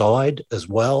same side as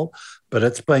well, but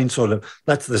it's been sort of,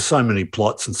 there's so many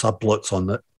plots and subplots on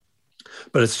it.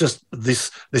 But it's just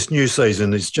this new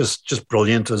season is just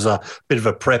brilliant. As a bit of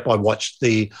a prep, I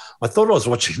thought I was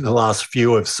watching the last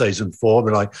few of season 4,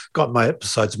 but I got my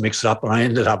episodes mixed up and I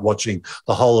ended up watching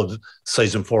the whole of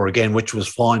season 4 again, which was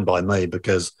fine by me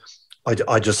because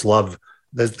I just love,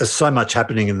 there's so much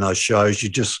happening in those shows. You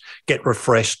just get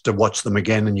refreshed to watch them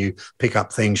again and you pick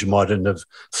up things you mightn't have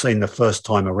seen the first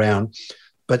time around.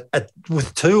 But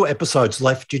with 2 episodes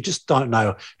left, you just don't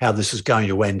know how this is going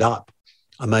to end up.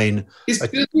 I mean, is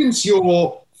Billions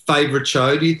your favourite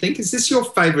show, do you think? Is this your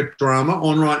favourite drama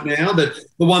on right now, the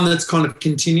one that's kind of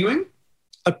continuing?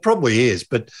 It probably is,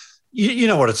 but you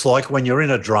know what it's like when you're in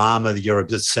a drama that you're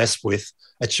obsessed with,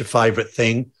 it's your favourite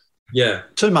thing. Yeah.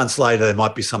 2 months later, there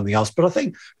might be something else, but I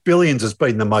think Billions has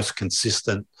been the most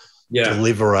consistent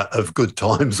deliverer of good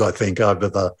times, I think, over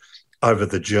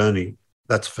the journey.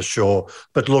 That's for sure.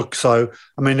 But look, so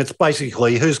I mean, it's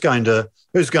basically who's going to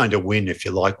win, if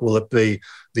you like. Will it be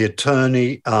the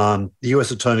attorney, the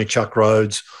US attorney Chuck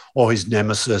Rhodes, or his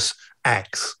nemesis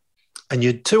Axe? And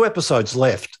you're 2 episodes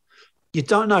left. You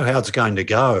don't know how it's going to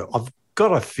go. I've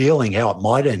got a feeling how it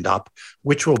might end up,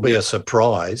 which will be a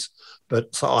surprise.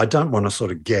 But so I don't want to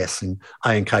sort of guess, in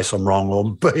case I'm wrong,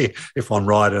 or B, if I'm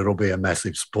right, it'll be a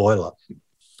massive spoiler.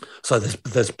 So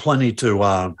there's plenty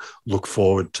to look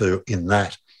forward to in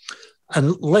that.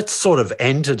 And let's sort of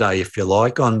end today, if you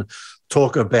like, on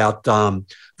talk about the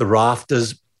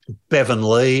Rafters. Bevan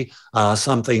Lee,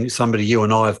 somebody you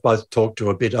and I have both talked to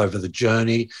a bit over the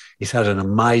journey. He's had an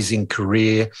amazing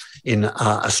career in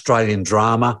Australian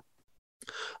drama,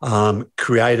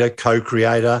 creator,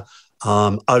 co-creator,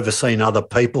 overseen other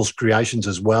people's creations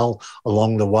as well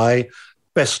along the way.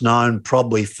 Best known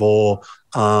probably for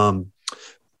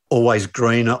Always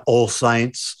Greener, All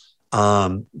Saints,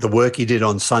 the work he did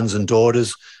on Sons and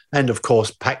Daughters, and, of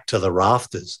course, Packed to the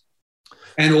Rafters.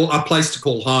 And A Place to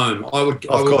Call Home. Of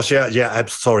course, yeah.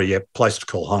 Sorry, yeah, Place to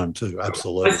Call Home too,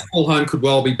 absolutely. Place to Call Home could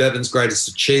well be Bevan's greatest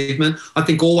achievement. I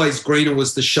think Always Greener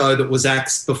was the show that was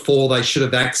axed before they should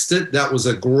have axed it. That was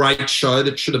a great show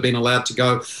that should have been allowed to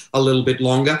go a little bit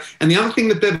longer. And the other thing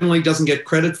that Bevan Lee doesn't get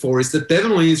credit for is that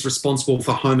Bevan Lee is responsible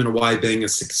for Home and Away being a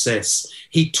success.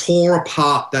 He tore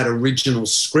apart that original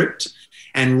script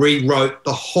and rewrote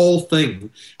the whole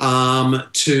thing.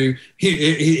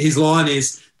 His line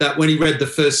is that when he read the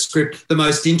first script, the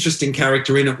most interesting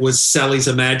character in it was Sally's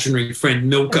imaginary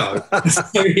friend Milko.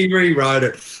 So he rewrote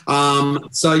it.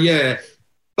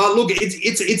 But look,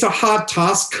 it's a hard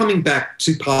task coming back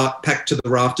to Packed to the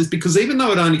Rafters, because even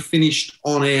though it only finished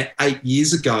on air 8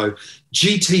 years ago,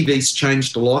 GTV's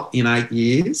changed a lot in 8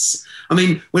 years. I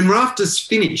mean, when Rafters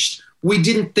finished, we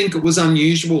didn't think it was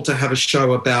unusual to have a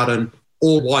show about an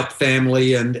all-white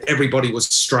family and everybody was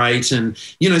straight. And,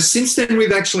 since then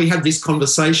we've actually had this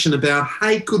conversation about,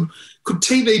 hey, could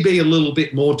TV be a little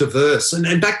bit more diverse?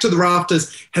 And Back to the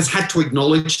Rafters has had to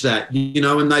acknowledge that,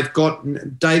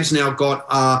 and Dave's now got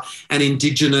an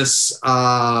Indigenous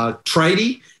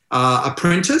tradie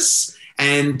apprentice,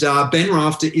 and Ben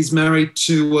Rafter is married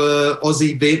to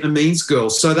Aussie Vietnamese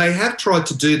girl. So they have tried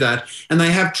to do that, and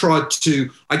they have tried to,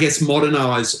 I guess,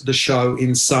 modernise the show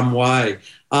in some way.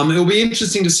 It'll be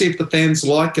interesting to see if the fans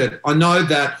like it. I know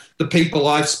that the people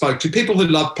I've spoke to, people who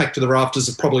love Packed to the Rafters,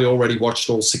 have probably already watched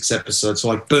all 6 episodes,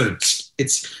 like boom.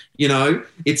 It's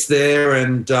there.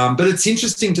 And but it's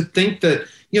interesting to think that,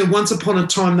 once upon a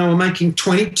time they were making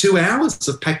 22 hours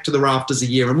of Packed to the Rafters a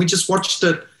year, and we just watched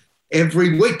it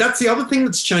every week. That's the other thing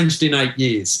that's changed in 8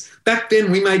 years. Back then,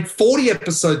 we made 40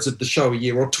 episodes of the show a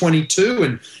year, or 22,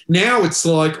 and now it's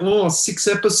like, 6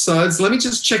 episodes. Let me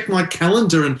just check my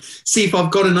calendar and see if I've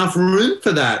got enough room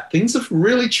for that. Things have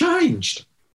really changed.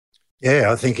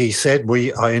 Yeah, I think he said,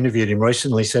 I interviewed him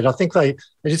recently, said, I think they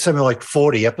did something like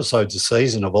 40 episodes a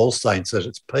season of All Saints at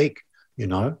its peak, I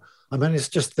mean,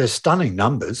 they're stunning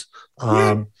numbers.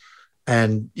 Yeah.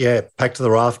 And yeah, Packed to the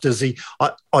Rafters.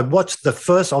 I watched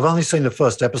I've only seen the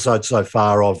first episode so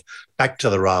far of Back to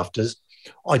the Rafters.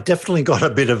 I definitely got a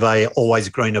bit of a Always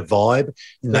Greener vibe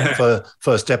in that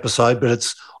first episode,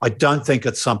 but I don't think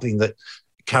it's something that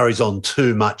carries on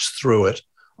too much through it.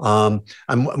 And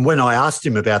when I asked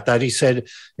him about that, he said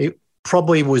it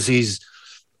probably was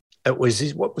what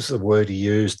was the word he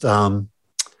used?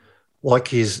 Like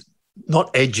his,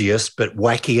 not edgiest, but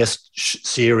wackiest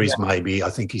series, maybe, I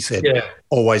think he said. Yeah.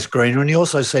 Always Greener. And he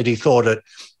also said he thought it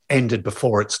ended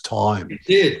before its time. It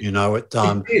did.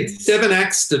 It did. 7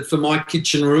 axed it for My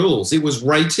Kitchen Rules. It was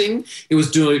rating. It was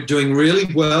doing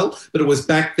really well, but it was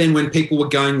back then when people were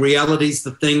going, reality's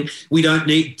the thing.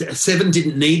 7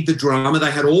 didn't need the drama.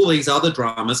 They had all these other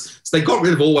dramas. So they got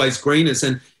rid of Always Greeners.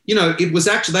 And, it was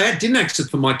actually, they didn't axe it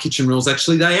for My Kitchen Rules,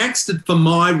 actually. They axed it for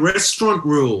My Restaurant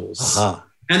Rules. Uh-huh.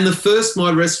 And the first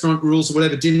My Restaurant Rules or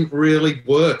whatever didn't really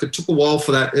work. It took a while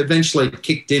for that. Eventually it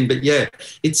kicked in. But, yeah,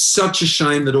 it's such a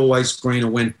shame that Always Greener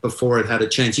went before it had a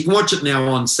chance. You can watch it now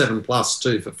on 7plus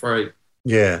too for free.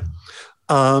 Yeah.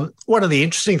 One of the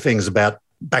interesting things about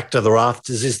Back to the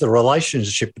Rafters is the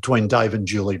relationship between Dave and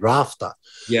Julie Rafter.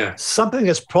 Yeah. Something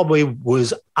that's probably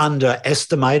was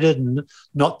underestimated and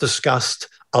not discussed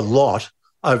a lot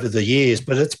over the years,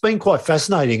 but it's been quite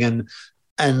fascinating.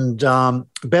 And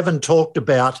Bevan talked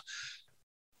about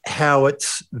how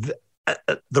it's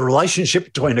the relationship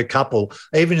between a couple,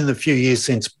 even in the few years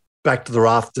since Back to the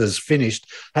Rafters finished,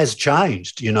 has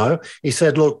changed, He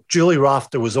said, look, Julie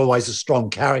Rafter was always a strong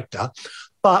character,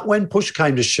 but when push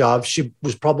came to shove, she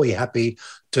was probably happy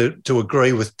to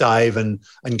agree with Dave and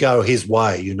go his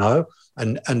way,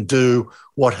 and do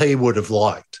what he would have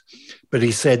liked. But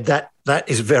he said that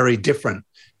is very different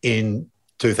in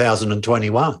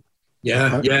 2021.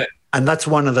 Yeah, yeah. And that's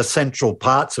one of the central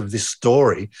parts of this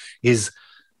story is,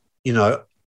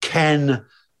 can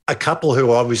a couple who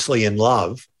are obviously in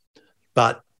love,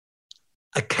 but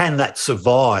can that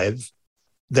survive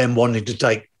them wanting to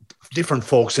take different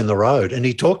forks in the road? And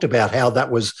he talked about how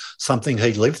that was something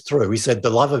he lived through. He said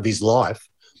the love of his life,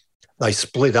 they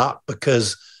split up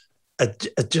because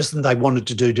they wanted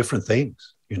to do different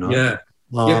things, Yeah.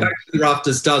 Back to the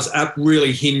Rafters does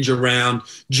really hinge around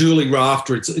Julie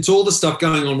Rafter. It's all the stuff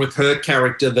going on with her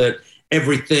character that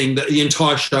the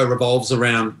entire show revolves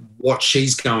around what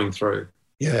she's going through.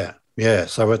 Yeah, yeah.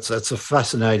 So it's a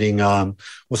fascinating.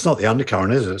 It's not the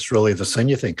undercurrent, is it? It's really the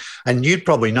senior thing. And you'd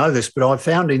probably know this, but I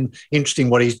found interesting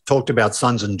what he talked about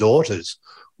sons and daughters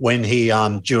when he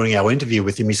during our interview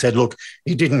with him. He said, look,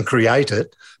 he didn't create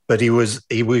it, but he was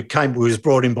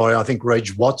brought in by, I think, Reg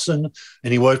Watson,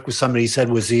 and he worked with somebody he said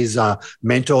was his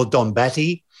mentor, Don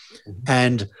Batty. Mm-hmm.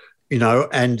 And, you know,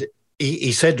 and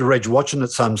he said to Reg Watson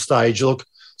at some stage, look,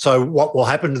 so what will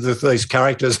happen to these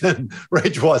characters? And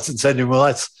Reg Watson said to him, well,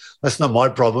 that's not my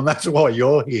problem. That's why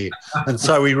you're here. And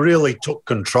so he really took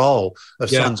control of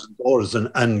Sons and Daughters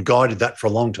and guided that for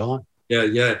a long time.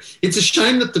 Yeah. It's a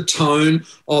shame that the tone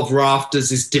of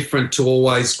Rafters is different to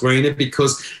Always Greener,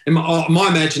 because my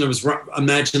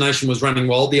imagination was running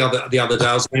wild the other day.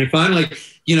 I was going, if only,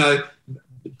 you know,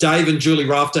 Dave and Julie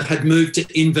Rafter had moved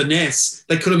to Inverness.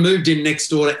 They could have moved in next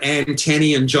door to Anne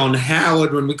Tenney and John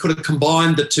Howard, and we could have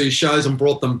combined the two shows and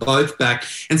brought them both back.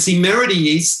 And see, Meredy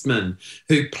Eastman,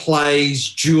 who plays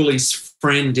Julie's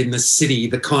friend in The City,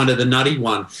 the nutty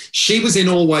one, she was in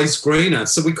Always Greener.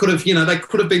 So we could have, you know, they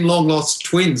could have been long lost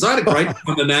twins. I had a great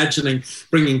time imagining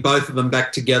bringing both of them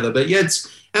back together. But yeah,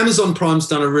 Amazon Prime's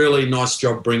done a really nice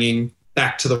job bringing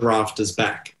Back to the Rafters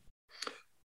back.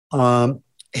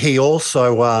 He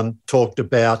also talked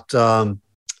about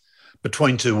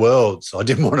Between Two Worlds. I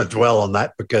didn't want to dwell on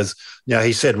that because, you know,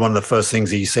 he said one of the first things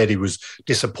he said, he was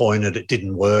disappointed it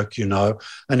didn't work, you know.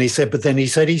 And he said, but then he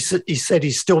said he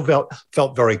still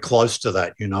felt very close to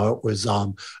that, you know.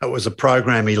 It was a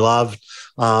program he loved,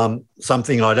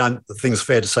 something I think it's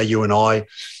fair to say you and I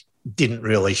didn't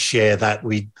really share that.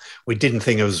 We didn't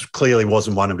think clearly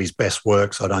wasn't one of his best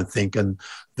works, I don't think, and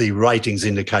the ratings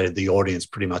indicated the audience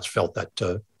pretty much felt that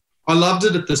too. I loved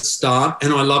it at the start,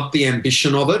 and I loved the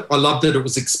ambition of it. I loved that it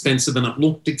was expensive and it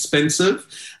looked expensive.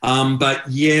 But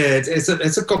yeah, as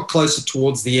it got closer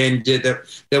towards the end,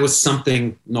 there was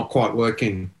something not quite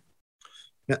working.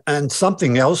 And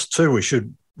something else too we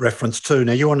should reference too.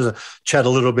 Now, you wanted to chat a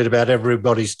little bit about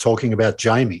everybody's talking about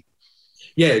Jamie.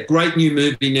 Yeah, great new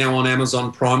movie now on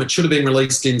Amazon Prime. It should have been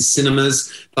released in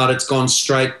cinemas, but it's gone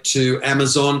straight to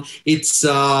Amazon. It's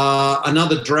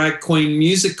another drag queen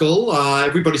musical.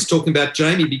 Everybody's talking about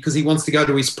Jamie because he wants to go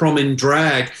to his prom in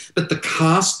drag. But the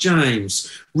cast, James,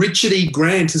 Richard E.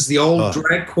 Grant is the old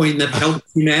drag queen that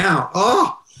helped him out.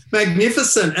 Oh,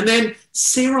 magnificent. And then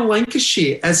Sarah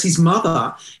Lancashire as his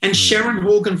mother and Sharon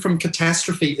Horgan from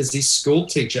Catastrophe as his school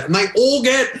teacher. And they all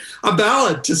get a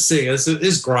ballad to sing.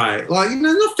 It's great. Like, you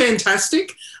know, not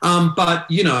fantastic, but,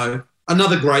 you know,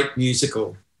 another great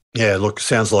musical. Yeah, look,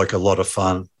 sounds like a lot of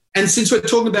fun. And since we're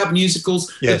talking about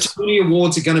musicals, yes, the Tony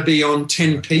Awards are going to be on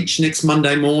 10 Peach next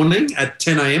Monday morning at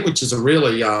 10 a.m, which is a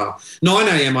really 9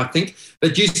 a.m, I think.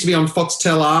 It used to be on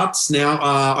Foxtel Arts. Now,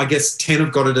 I guess 10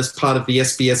 have got it as part of the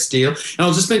SBS deal. And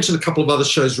I'll just mention a couple of other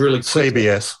shows really quickly.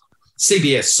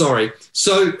 CBS, sorry.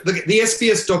 So the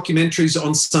SBS documentaries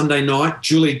on Sunday night,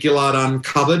 Julia Gillard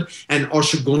Uncovered and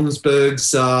Osher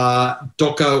Gunsberg's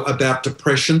doco about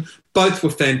depression. Both were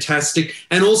fantastic.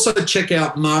 And also check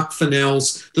out Mark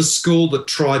Fennell's The School That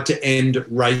Tried to End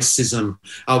Racism,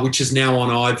 which is now on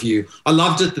iView. I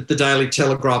loved it that the Daily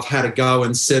Telegraph had a go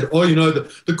and said, oh, you know,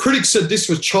 the critics said this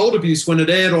was child abuse when it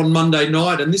aired on Monday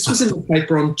night, and this was in the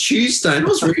paper on Tuesday. And I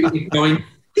was reading it going,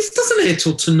 this doesn't air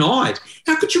till tonight.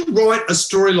 How could you write a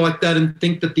story like that and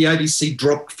think that the ABC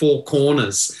dropped 4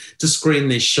 corners to screen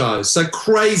this show? So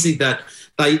crazy that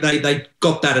they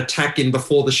got that attack in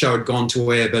before the show had gone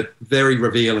to air, but very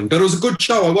revealing. But it was a good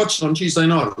show. I watched it on Tuesday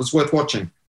night. It was worth watching.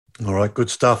 All right, good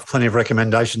stuff. Plenty of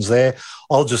recommendations there.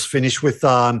 I'll just finish with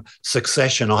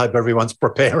Succession. I hope everyone's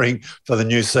preparing for the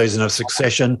new season of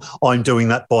Succession. I'm doing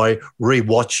that by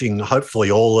rewatching, hopefully,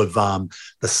 all of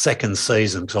the second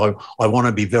season. So I want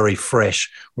to be very fresh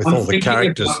with all the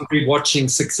characters. I'm rewatching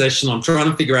Succession. I'm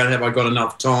trying to figure out have I got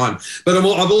enough time. But I've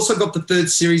also got the 3rd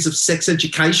series of Sex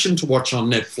Education to watch on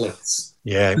Netflix.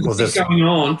 Yeah, well, there's going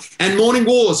on. And Morning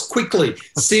Wars, quickly.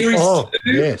 Series 2,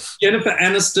 yes. Jennifer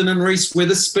Aniston and Reese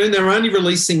Witherspoon. They're only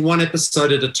releasing 1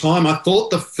 episode at a time. I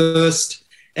thought the first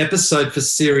episode for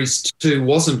Series 2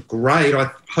 wasn't great.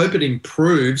 I hope it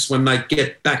improves when they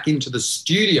get back into the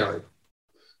studio.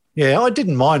 Yeah, I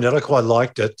didn't mind it. I quite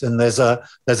liked it. And there's a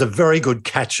very good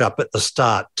catch-up at the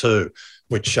start too,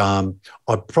 which I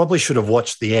probably should have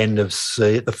watched the end of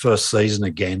the first season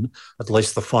again, at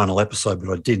least the final episode,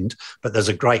 but I didn't. But there's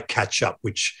a great catch-up,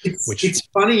 which it's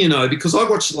funny, you know, because I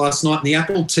watched it last night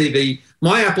and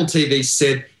my Apple TV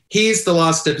said, here's the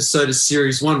last episode of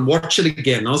Series 1, watch it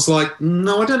again. I was like,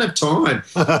 no, I don't have time.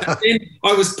 And then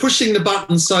I was pushing the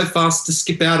button so fast to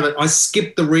skip out of it, I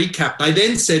skipped the recap. They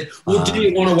then said, well, do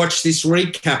you want to watch this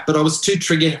recap? But I was too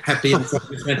trigger happy and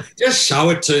went, just show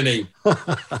it to me.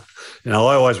 You know,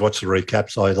 I always watch the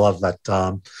recaps. I love that,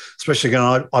 especially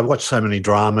again. I watch so many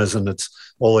dramas, and it's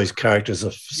all these characters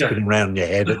are spinning around in your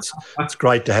head. It's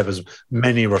great to have as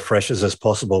many refreshers as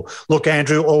possible. Look,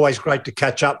 Andrew, always great to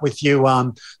catch up with you.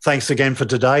 Thanks again for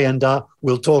today, and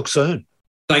we'll talk soon.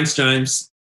 Thanks, James.